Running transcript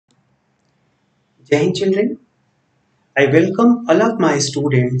Jai Hind children, I welcome all of my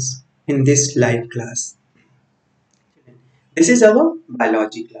students in this live class. This is our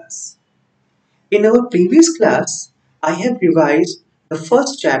biology class. In our previous class, I have revised the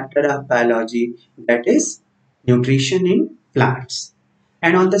first chapter of biology, that is nutrition in plants.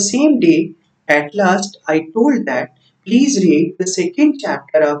 And on the same day, at last, I told that please read the second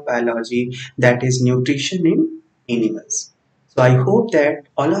chapter of biology, that is nutrition in animals. So I hope that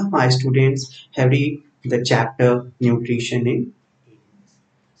all of my students have read the chapter nutrition in animals.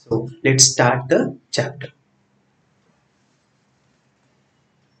 So let's start the chapter.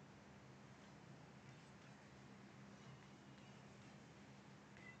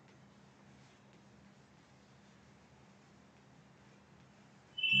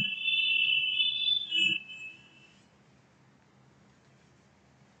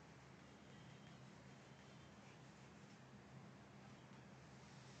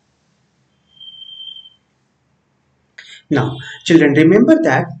 Now, children, remember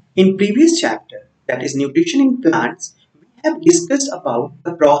that in previous chapter, that is nutrition in plants, we have discussed about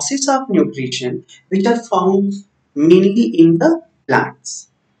the process of nutrition which are found mainly in the plants.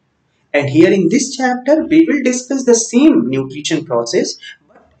 And here in this chapter, we will discuss the same nutrition process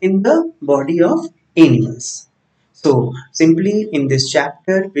but in the body of animals. So, simply in this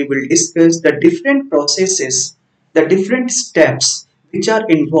chapter, we will discuss the different processes, the different steps which are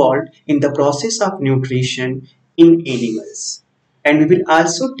involved in the process of nutrition in animals. And we will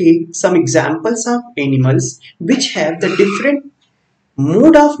also take some examples of animals which have the different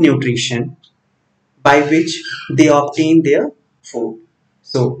mode of nutrition by which they obtain their food.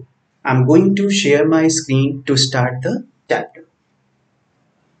 So, I'm going to share my screen to start the chapter.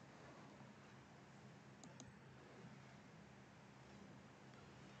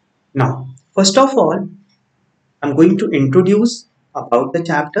 Now, first of all, I'm going to introduce about the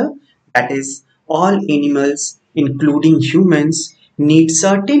chapter, that is all animals including humans need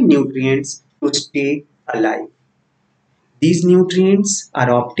certain nutrients to stay alive. These nutrients are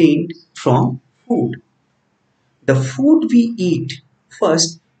obtained from food. The food we eat,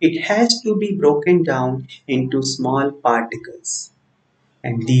 first it has to be broken down into small particles,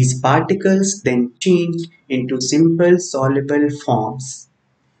 and these particles then change into simple soluble forms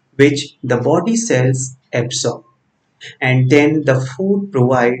which the body cells absorb, and then the food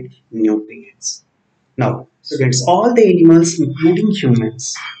provide nutrients. Now, students, all the animals, including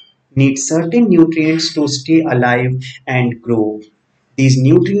humans, need certain nutrients to stay alive and grow. These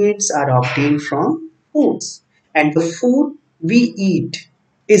nutrients are obtained from foods, and the food we eat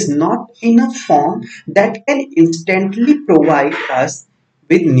is not in a form that can instantly provide us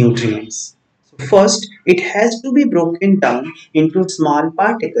with nutrients. So first, it has to be broken down into small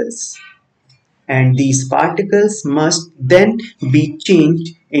particles, and these particles must then be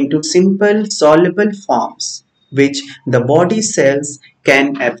changed into simple soluble forms which the body cells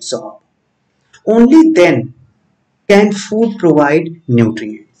can absorb. Only then can food provide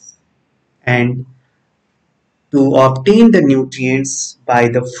nutrients. And to obtain the nutrients by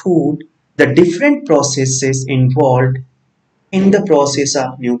the food, the different processes involved in the process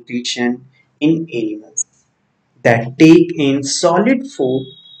of nutrition in animals that take in solid food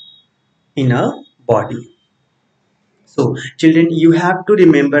in a body. So, children, you have to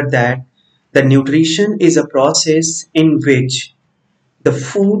remember that the nutrition is a process in which the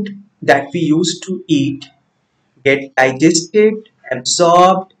food that we used to eat get digested,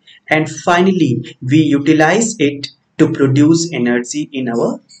 absorbed, and finally we utilize it to produce energy in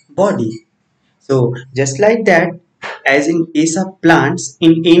our body. So, just like that, as in case of plants,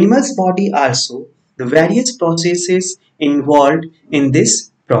 in animals' body also, the various processes involved in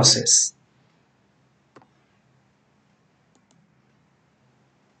this process.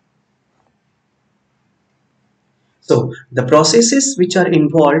 So, the processes which are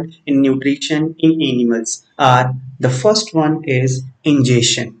involved in nutrition in animals are, the first one is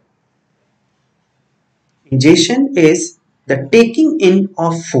ingestion. Ingestion is the taking in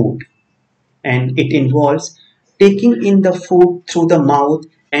of food, and it involves taking in the food through the mouth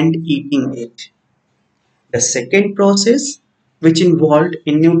and eating it. The second process which involved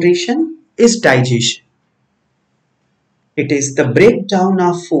in nutrition is digestion. It is the breakdown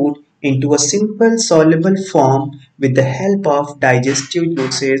of food into a simple soluble form with the help of digestive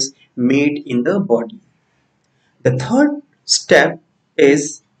juices made in the body. The third step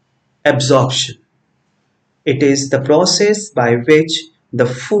is absorption. It is the process by which the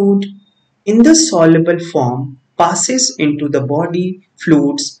food in the soluble form passes into the body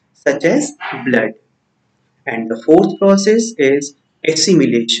fluids such as blood. And the fourth process is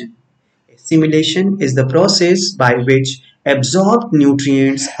assimilation. Assimilation is the process by which absorbed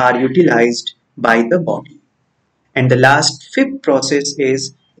nutrients are utilized by the body. And the last fifth process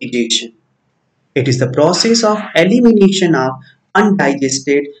is digestion. It is the process of elimination of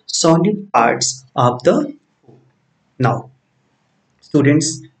undigested solid parts of the food. Now,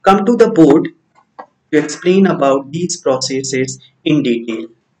 students, come to the board to explain about these processes in detail.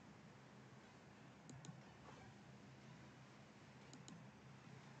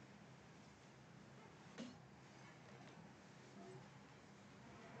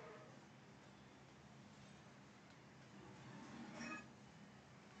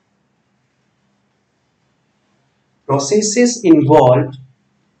 Processes involved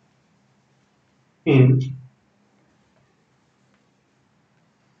in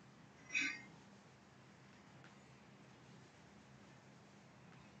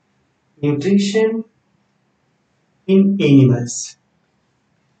nutrition in animals.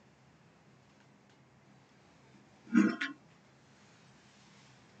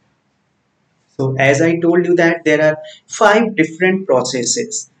 So as I told you that there are five different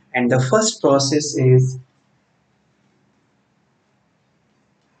processes, and the first process is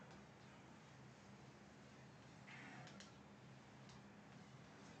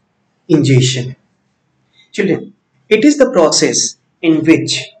ingestion. Children, it is the process in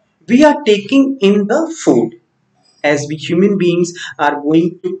which we are taking in the food, as we human beings are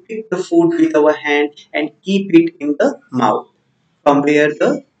going to pick the food with our hand and keep it in the mouth, from where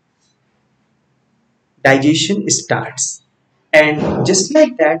the digestion starts. And just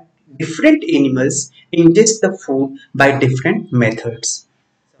like that, different animals ingest the food by different methods.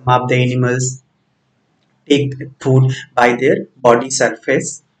 Some of the animals take food by their body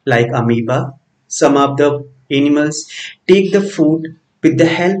surface, like amoeba. Some of the animals take the food with the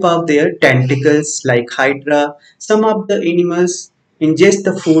help of their tentacles, like hydra. Some of the animals ingest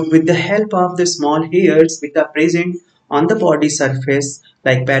the food with the help of the small hairs which are present on the body surface,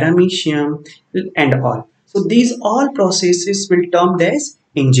 like paramecium and all. So these all processes will termed as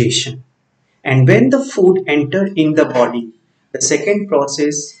ingestion. And when the food enter in the body, the second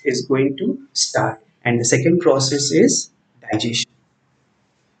process is going to start. And the second process is digestion.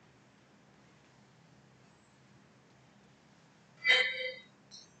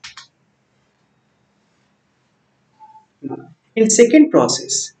 Now, in second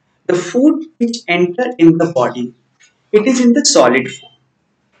process, the food which enter in the body, it is in the solid form,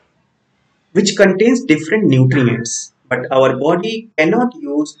 which contains different nutrients, but our body cannot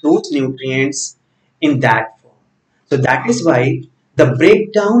use those nutrients in that form. So that is why the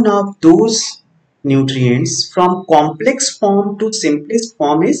breakdown of those nutrients from complex form to simplest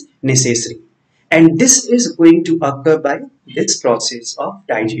form is necessary. And this is going to occur by this process of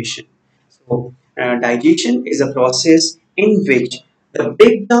digestion. So, digestion is a process in which the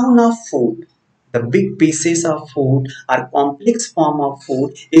breakdown of food, the big pieces of food or complex form of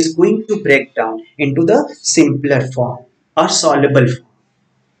food is going to break down into the simpler form or soluble form.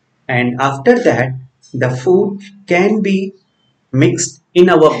 And after that, the food can be mixed in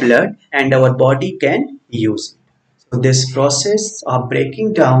our blood and our body can use it. So this process of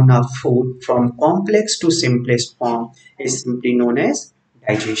breaking down of food from complex to simplest form is simply known as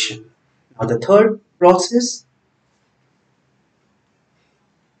digestion. Now the third process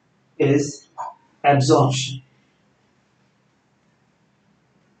is absorption.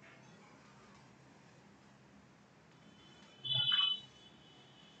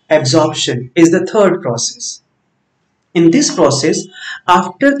 Absorption is the third process. In this process,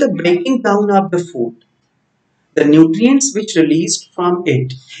 after the breaking down of the food, the nutrients which released from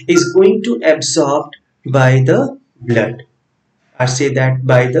it is going to absorbed by the blood, or say that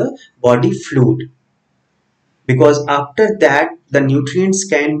by the body fluid, because after that the nutrients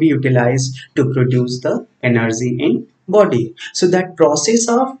can be utilized to produce the energy in body. So that process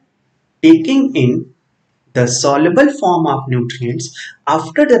of taking in the soluble form of nutrients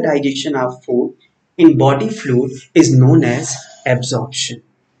after the digestion of food in body fluid is known as absorption.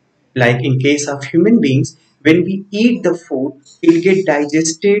 Like in case of human beings, when we eat the food, it will get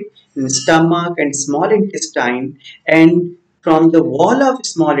digested in stomach and small intestine, and from the wall of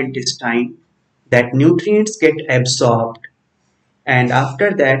small intestine, that nutrients get absorbed, and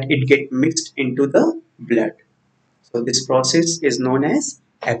after that it get mixed into the blood. So this process is known as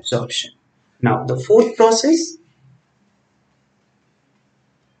absorption. Now the fourth process,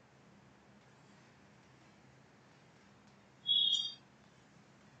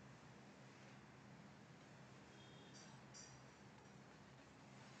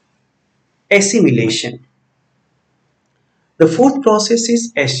 assimilation. The fourth process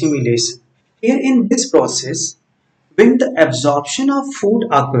is assimilation. Here in this process, when the absorption of food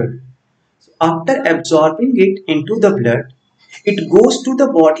occurs, after absorbing it into the blood, It goes to the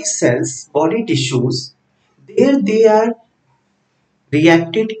body cells, body tissues. There they are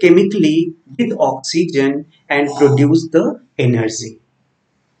reacted chemically with oxygen and produce the energy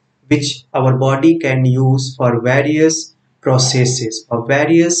which our body can use for various processes or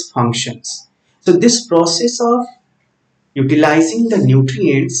various functions. So this process of utilizing the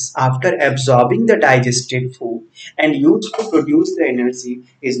nutrients after absorbing the digested food and used to produce the energy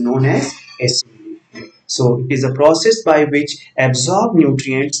is known as assimilation. So it is a process by which absorbed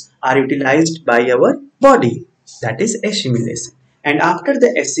nutrients are utilized by our body. That is assimilation. And after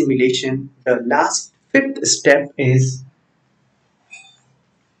the assimilation, the last fifth step is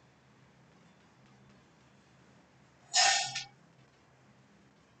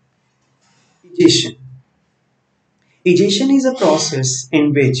digestion. Digestion is a process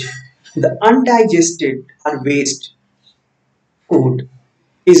in which the undigested or waste food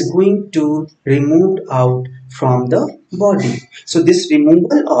is going to removed out from the body. So this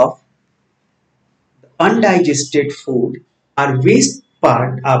removal of undigested food or waste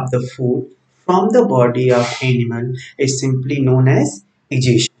part of the food from the body of animal is simply known as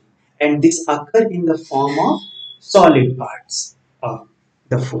digestion, and this occur in the form of solid parts of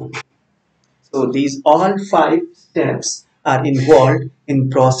the food. So these all five steps are involved in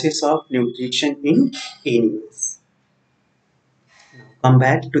process of nutrition in animals. Come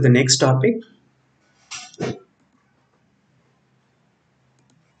back to the next topic.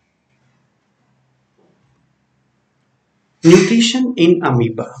 Nutrition in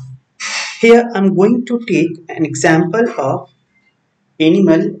amoeba. Here I'm going to take an example of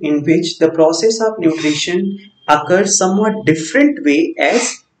animal in which the process of nutrition occurs somewhat different way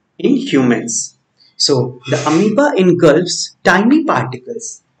as in humans. So the amoeba engulfs tiny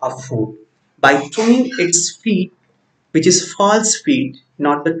particles of food by throwing its feet, which is false feet,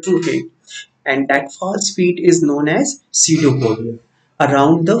 not the true feet, and that false feet is known as pseudopodia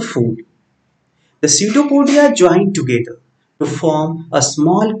around the food. The pseudopodia join together to form a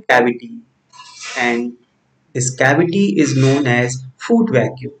small cavity, and this cavity is known as food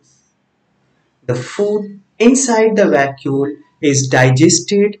vacuole. The food inside the vacuole is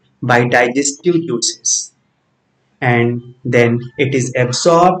digested by digestive juices, and then it is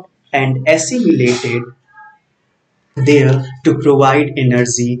absorbed and assimilated there to provide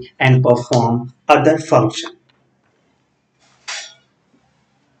energy and perform other function.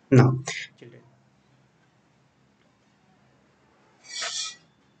 Now, children,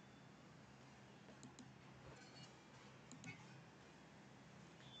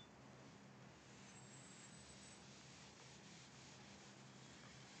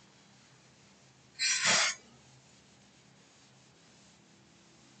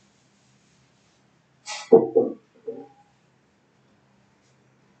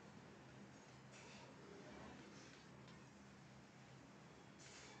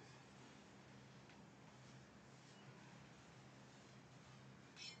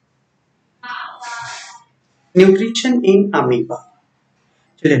 nutrition in amoeba.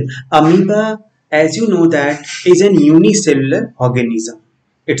 Children, amoeba, as you know that, is an unicellular organism.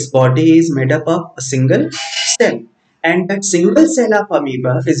 Its body is made up of a single cell, and that single cell of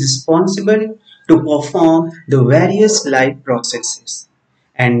amoeba is responsible to perform the various life processes.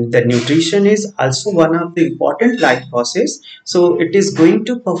 And the nutrition is also one of the important life process. So it is going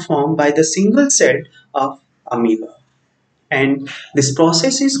to perform by the single cell of amoeba, and this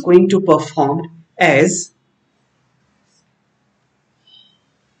process is going to perform as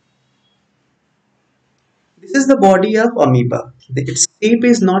this is the body of amoeba. Its shape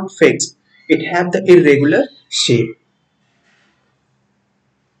is not fixed. It have the irregular shape.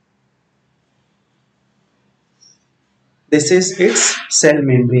 This is its cell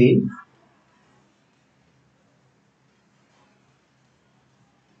membrane.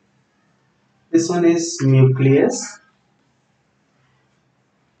 This one is nucleus.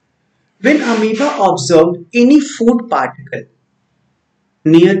 When amoeba observed any food particle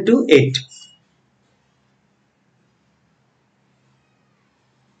near to it,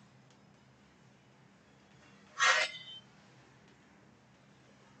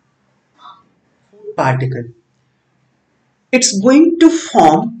 particle, it's going to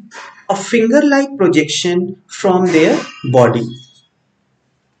form a finger-like projection from their body.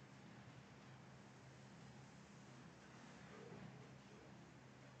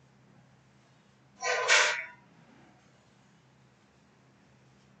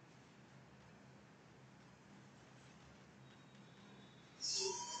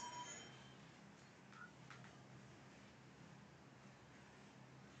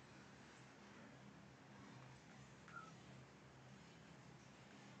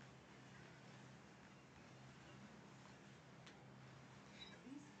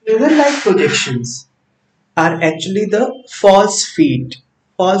 Finger-like projections are actually the false feet.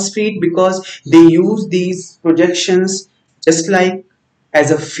 False feet because they use these projections just like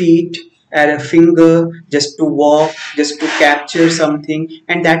as a feet or a finger just to walk, just to capture something,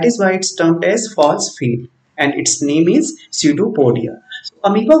 and that is why it's termed as false feet. And its name is pseudopodia. So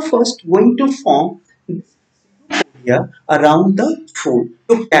amoeba first going to form pseudopodia around the food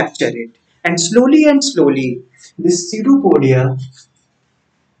to capture it, and slowly, this pseudopodia.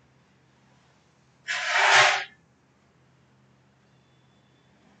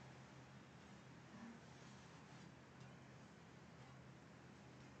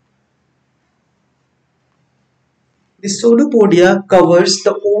 The pseudopodia covers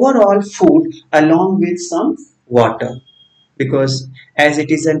the overall food along with some water because as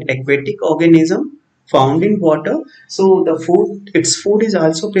it is an aquatic organism found in water, so the food its food is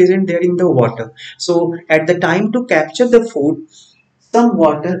also present there in the water. So at the time to capture the food, some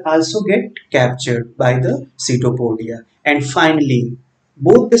water also get captured by the pseudopodia, and finally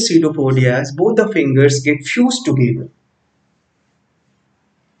both the pseudopodias, both the fingers get fused together.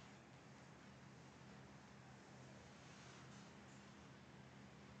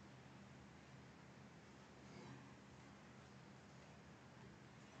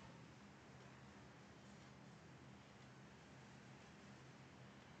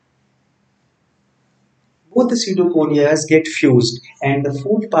 Both the pseudopodias get fused and the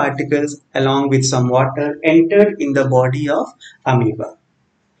food particles along with some water entered in the body of amoeba.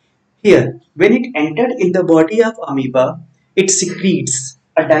 Here, when it entered in the body of amoeba, it secretes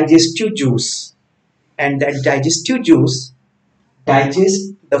a digestive juice, and that digestive juice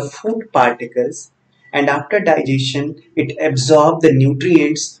digests the food particles, and after digestion it absorbs the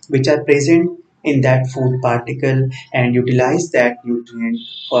nutrients which are present in that food particle and utilize that nutrient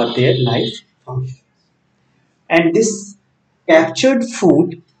for their life function. And this captured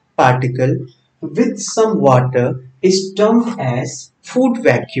food particle with some water is termed as food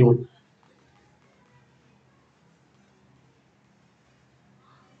vacuole.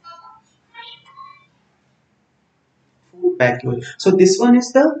 Food vacuole. So this one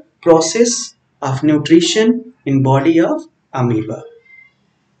is the process of nutrition in body of amoeba.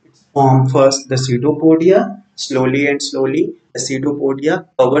 Form first the pseudopodia, slowly and slowly the pseudopodia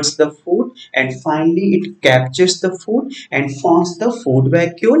covers the food, and finally it captures the food and forms the food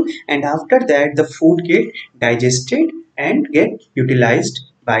vacuole, and after that the food get digested and get utilized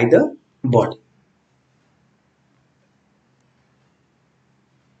by the body.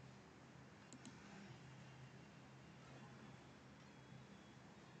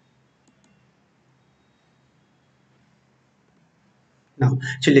 Now,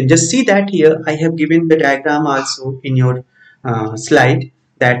 children, just see that here I have given the diagram also in your slide,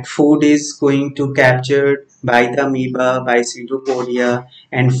 that food is going to captured by the amoeba, by pseudopodia,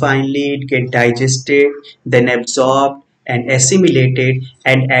 and finally it get digested, then absorbed and assimilated,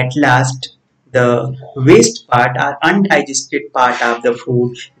 and at last the waste part or undigested part of the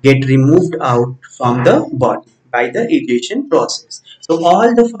food get removed out from the body by the digestion process. So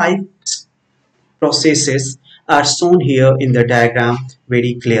all the five processes are shown here in the diagram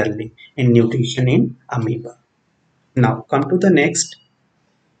very clearly in nutrition in amoeba. Now come to the next.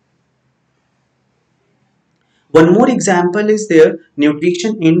 One more example is there,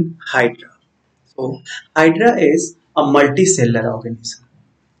 nutrition in hydra. So hydra is a multicellular organism.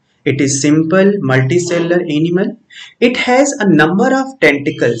 It is simple multicellular animal. It has a number of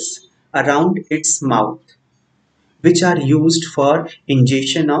tentacles around its mouth which are used for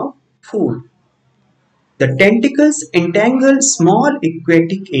ingestion of food. The tentacles entangle small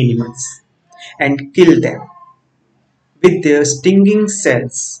aquatic animals and kill them with their stinging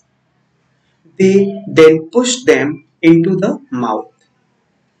cells. They then push them into the mouth.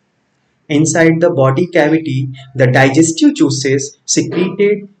 Inside the body cavity, the digestive juices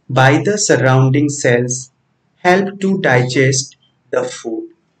secreted by the surrounding cells help to digest the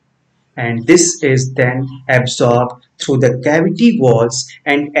food, and this is then absorbed through the cavity walls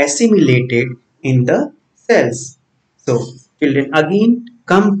and assimilated in the cells. So, children again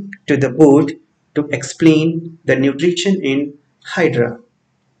come to the board to explain the nutrition in hydra.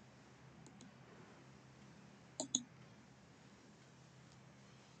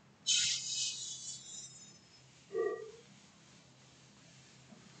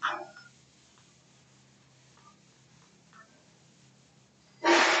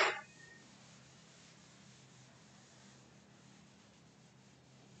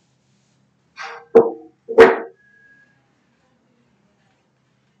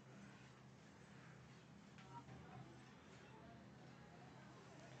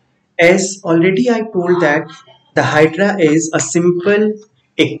 As already I told that the hydra is a simple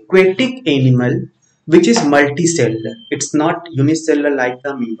aquatic animal which is multicellular. It's not unicellular like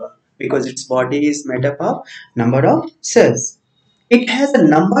the amoeba because its body is made up of number of cells. It has a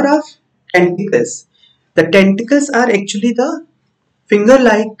number of tentacles. The tentacles are actually the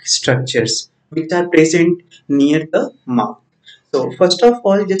finger-like structures which are present near the mouth. So first of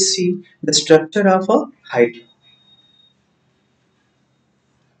all, just see the structure of a hydra.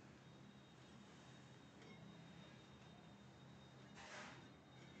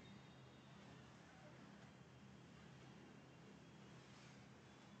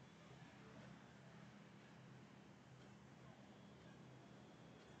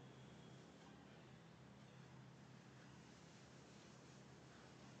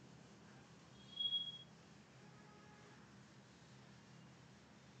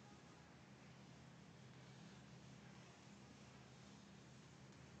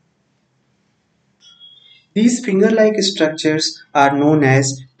 These finger-like structures are known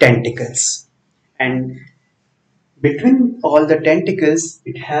as tentacles, and between all the tentacles,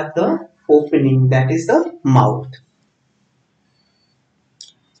 it have the opening that is the mouth.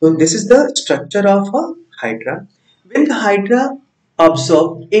 So this is the structure of a hydra. When the hydra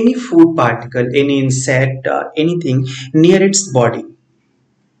absorb any food particle, any insect, or anything near its body,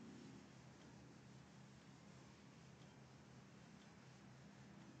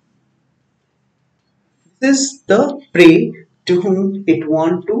 this is the prey to whom it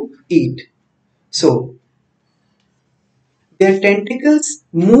want to eat. So their tentacles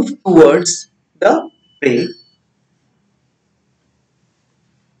move towards the prey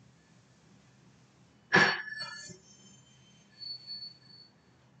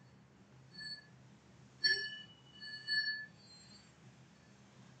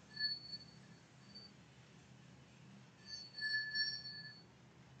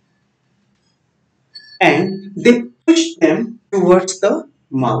and they push them towards the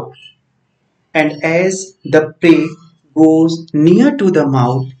mouth. And as the prey goes near to the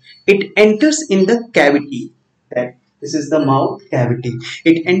mouth, it enters in the cavity. That this is the mouth cavity.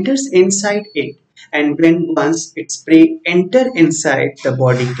 It enters inside it, and when once its prey enter inside the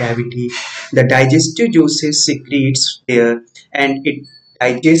body cavity, the digestive juices secretes there, and it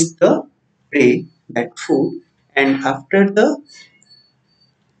digests the prey, that food, and after the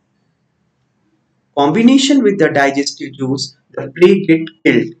combination with the digestive juice, the prey get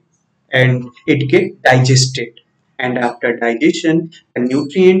killed and it get digested, and after digestion the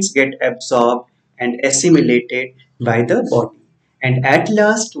nutrients get absorbed and assimilated by the body, and at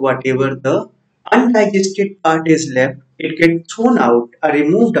last whatever the undigested part is left, it gets thrown out or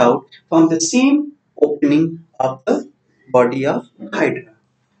removed out from the same opening of the body of hydra.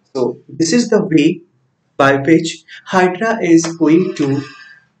 So this is the way by which hydra is going to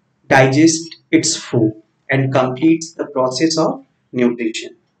digest its food and completes the process of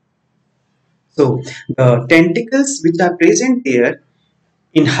nutrition. So the tentacles which are present there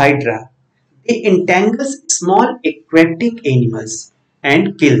in hydra, they entangle small aquatic animals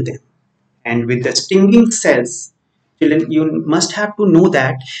and kill them. And with the stinging cells, children, you must have to know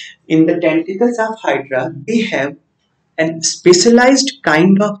that in the tentacles of hydra, they have a specialized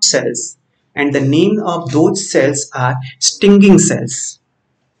kind of cells, and the name of those cells are stinging cells.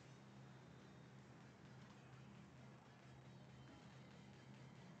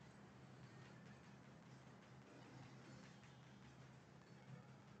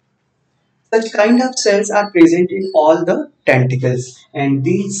 Such kind of cells are present in all the tentacles, and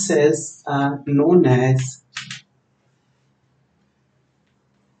these cells are known as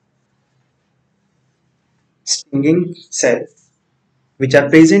stinging cells, which are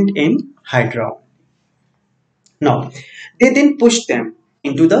present in hydra. Now, they then push them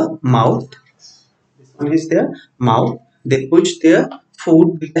into the mouth. This one is their mouth. They push their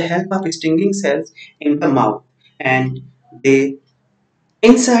food with the help of stinging cells in the mouth, and they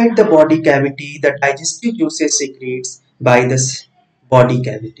inside the body cavity, the digestive juices secretes by this body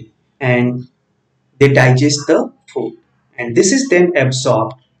cavity, and they digest the food, and this is then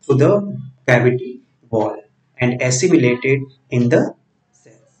absorbed through the cavity wall and assimilated in the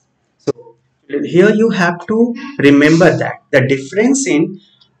cells. So here you have to remember that the difference in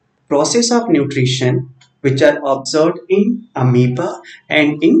process of nutrition which are observed in amoeba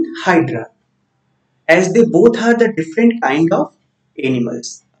and in hydra, as they both are the different kind of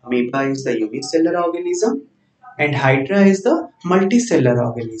animals. Amoeba is the unicellular organism and hydra is the multicellular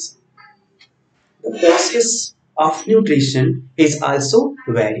organism. The process of nutrition is also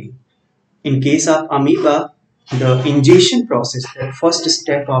varied. In case of amoeba, the ingestion process, the first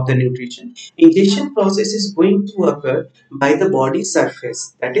step of the nutrition, ingestion process is going to occur by the body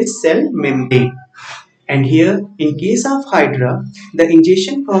surface, that is cell membrane, And here, in case of Hydra, the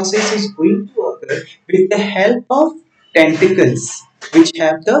ingestion process is going to occur with the help of tentacles, which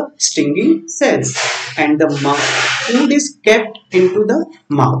have the stinging cells, and the food is kept into the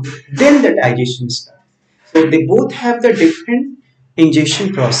mouth. Then the digestion starts. So they both have the different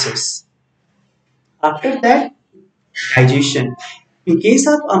ingestion process. After that, digestion. In case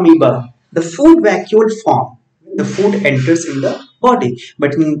of amoeba, the food vacuole form. The food enters in the body,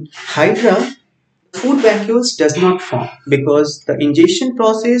 but in Hydra, food vacuoles does not form because the ingestion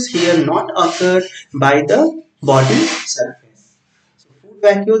process here not occur by the body surface. So food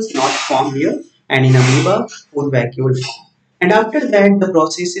vacuoles not form here, and in amoeba food vacuole form. And after that the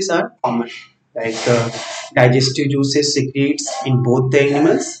processes are common, like digestive juices secretes in both the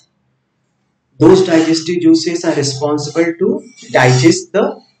animals. Those digestive juices are responsible to digest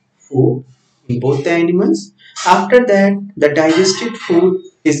the food in both the animals. After that, the digested food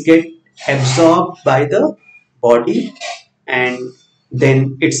is get absorbed by the body, and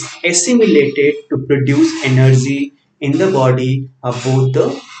then it's assimilated to produce energy in the body of both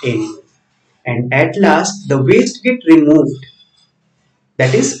the animals. And at last, the waste get removed.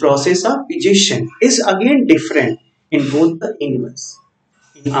 That is process of digestion is again different in both the animals.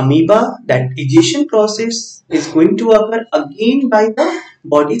 In amoeba, that digestion process is going to occur again by the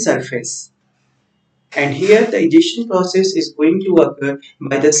body surface. And here the digestion process is going to occur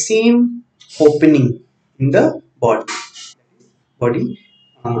by the same opening in the body. Body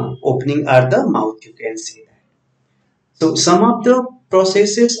opening are the mouth, you can say that. So some of the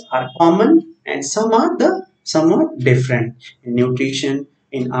processes are common and some are the somewhat different in nutrition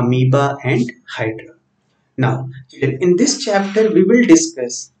in amoeba and hydra. Now, in this chapter, we will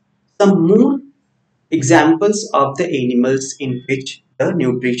discuss some more examples of the animals in which the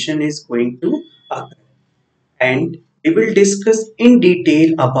nutrition is going to occur. And we will discuss in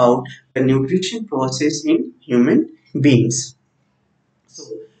detail about the nutrition process in human beings. So,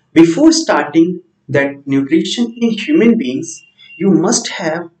 before starting that nutrition in human beings, you must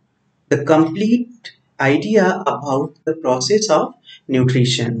have the complete idea about the process of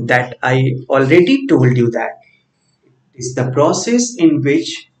nutrition that I already told you that is the process in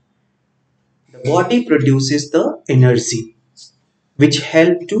which the body produces the energy which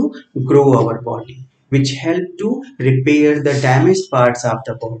help to grow our body, which help to repair the damaged parts of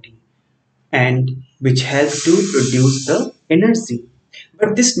the body, and which help to produce the energy.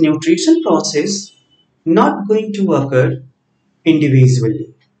 But this nutrition process not going to occur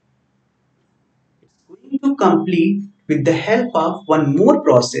individually. It's going to complete with the help of one more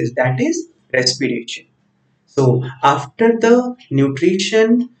process, that is respiration. So after the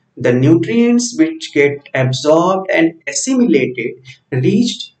nutrition, the nutrients which get absorbed and assimilated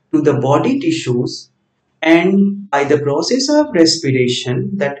reached to the body tissues, and by the process of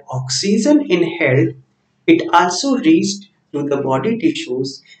respiration that oxygen inhaled, it also reached to the body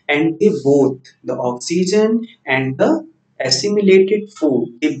tissues, and they both, the oxygen and the assimilated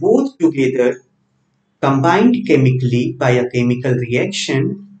food, they both together combined chemically by a chemical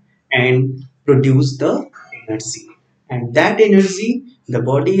reaction and produce the energy. And that energy, the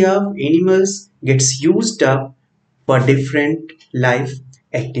body of animals gets used up for different life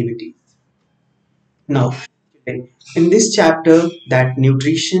activities. Now, in this chapter, that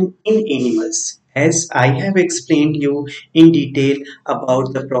nutrition in animals, as I have explained you in detail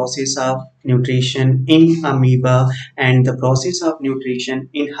about the process of nutrition in amoeba and the process of nutrition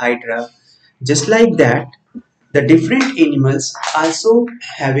in hydra, just like that, the different animals also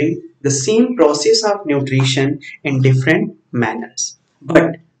having the same process of nutrition in different manners.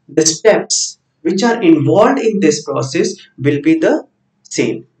 But the steps which are involved in this process will be the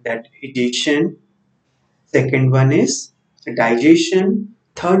same. That digestion, second one is digestion,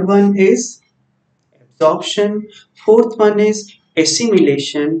 third one is absorption, fourth one is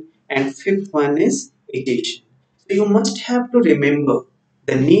assimilation, and fifth one is egestion. So you must have to remember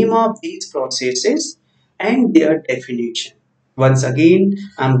the name of these processes and their definition. Once again,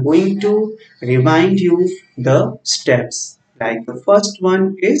 I'm going to remind you the steps. Like the first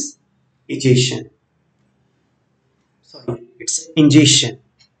one is egestion. Sorry, it's ingestion.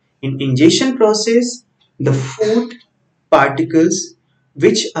 In ingestion process, the food particles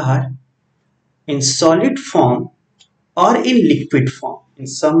which are in solid form or in liquid form. In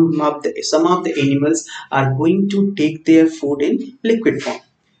some of the animals are going to take their food in liquid form,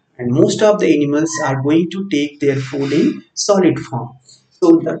 and most of the animals are going to take their food in solid form.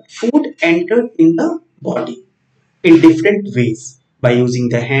 So the food entered in the body in different ways, by using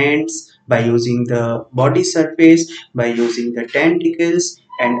the hands, by using the body surface, by using the tentacles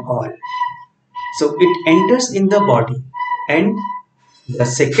and all. So it enters in the body, and the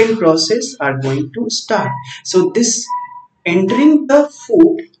second process are going to start. So this entering the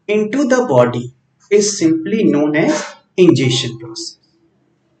food into the body is simply known as ingestion process.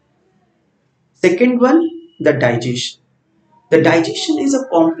 Second one, the digestion. The digestion is a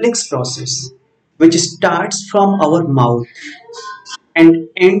complex process which starts from our mouth and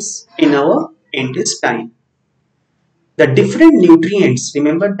ends in our intestine. The different nutrients,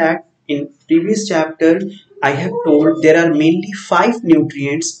 remember that in previous chapter I have told there are mainly five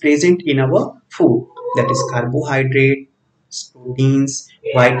nutrients present in our food, that is carbohydrate, proteins,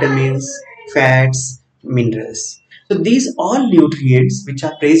 vitamins, fats, minerals. So these all nutrients which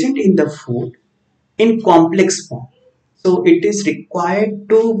are present in the food in complex form. So it is required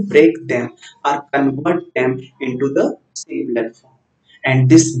to break them or convert them into the simpler form. And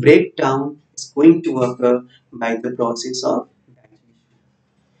this breakdown is going to occur by the process of digestion.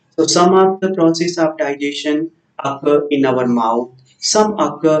 So some of the process of digestion occur in our mouth, some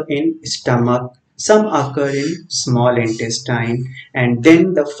occur in stomach, some occur in small intestine, and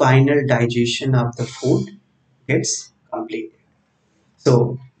then the final digestion of the food gets completed.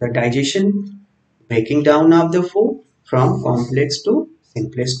 So the digestion, breaking down of the food from complex to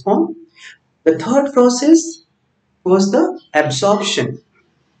simplest form. The third process was the absorption.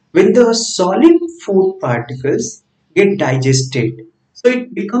 When the solid food particles get digested, so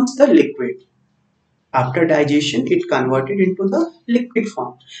it becomes the liquid. After digestion, it converted into the liquid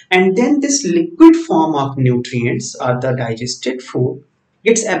form. And then this liquid form of nutrients or the digested food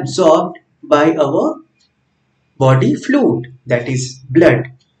gets absorbed by our body fluid, that is blood.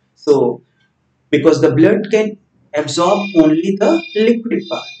 So because the blood can absorb only the liquid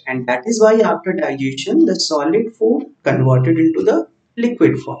part, and that is why after digestion the solid food converted into the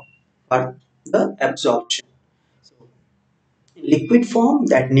liquid form for the absorption. So in liquid form,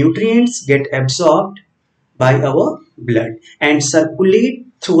 that nutrients get absorbed by our blood and circulate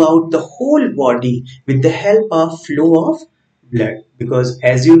throughout the whole body with the help of flow of blood, because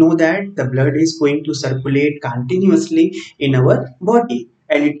as you know that the blood is going to circulate continuously in our body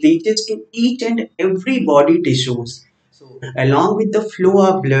and it reaches to each and every body tissues. So along with the flow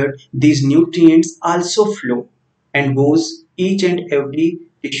of blood, these nutrients also flow and goes each and every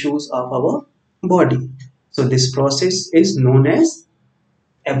tissues of our body. So this process is known as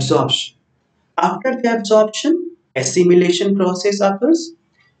absorption. After the absorption, assimilation process occurs.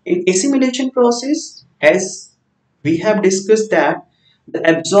 In assimilation process, as we have discussed that the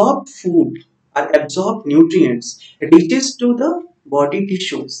absorbed food or absorbed nutrients reaches to the body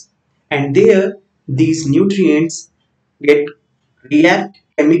tissues, and there these nutrients get react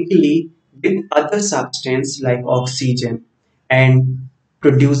chemically with other substance like oxygen and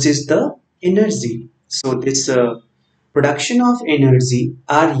produces the energy. So this production of energy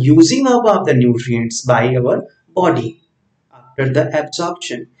are using up of the nutrients by our body after the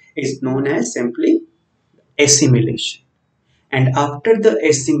absorption is known as simply assimilation. And after the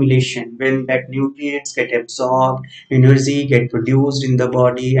assimilation, when that nutrients get absorbed, energy get produced in the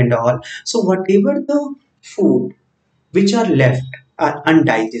body and all, so whatever the food which are left are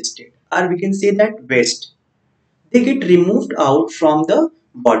undigested, or we can say that waste, they get removed out from the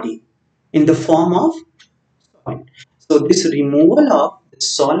body in the form of solid. So this removal of the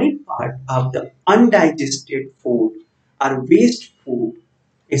solid part of the undigested food or waste food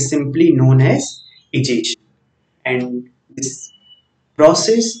is simply known as egestion, and this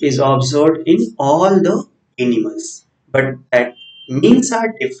process is observed in all the animals, but that means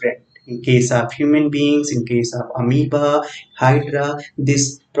are different. In case of human beings, in case of amoeba, hydra,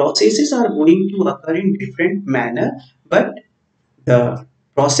 these processes are going to occur in different manner, but the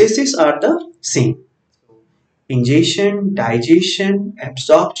processes are the same. Ingestion, digestion,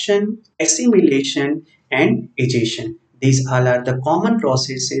 absorption, assimilation, and egestion. These all are the common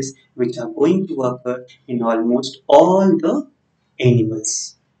processes which are going to occur in almost all the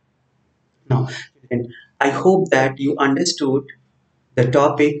animals. Now, then, I hope that you understood the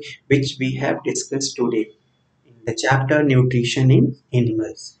topic which we have discussed today in the chapter Nutrition in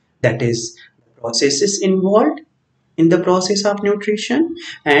Animals. That is, the processes involved in the process of nutrition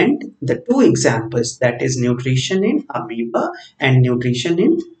and the two examples, that is nutrition in amoeba and nutrition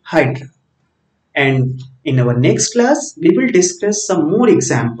in hydra. And in our next class we will discuss some more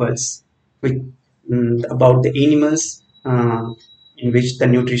examples with, about the animals in which the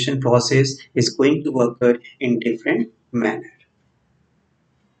nutrition process is going to occur in different manner.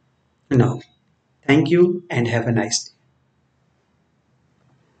 Now, thank you and have a nice day.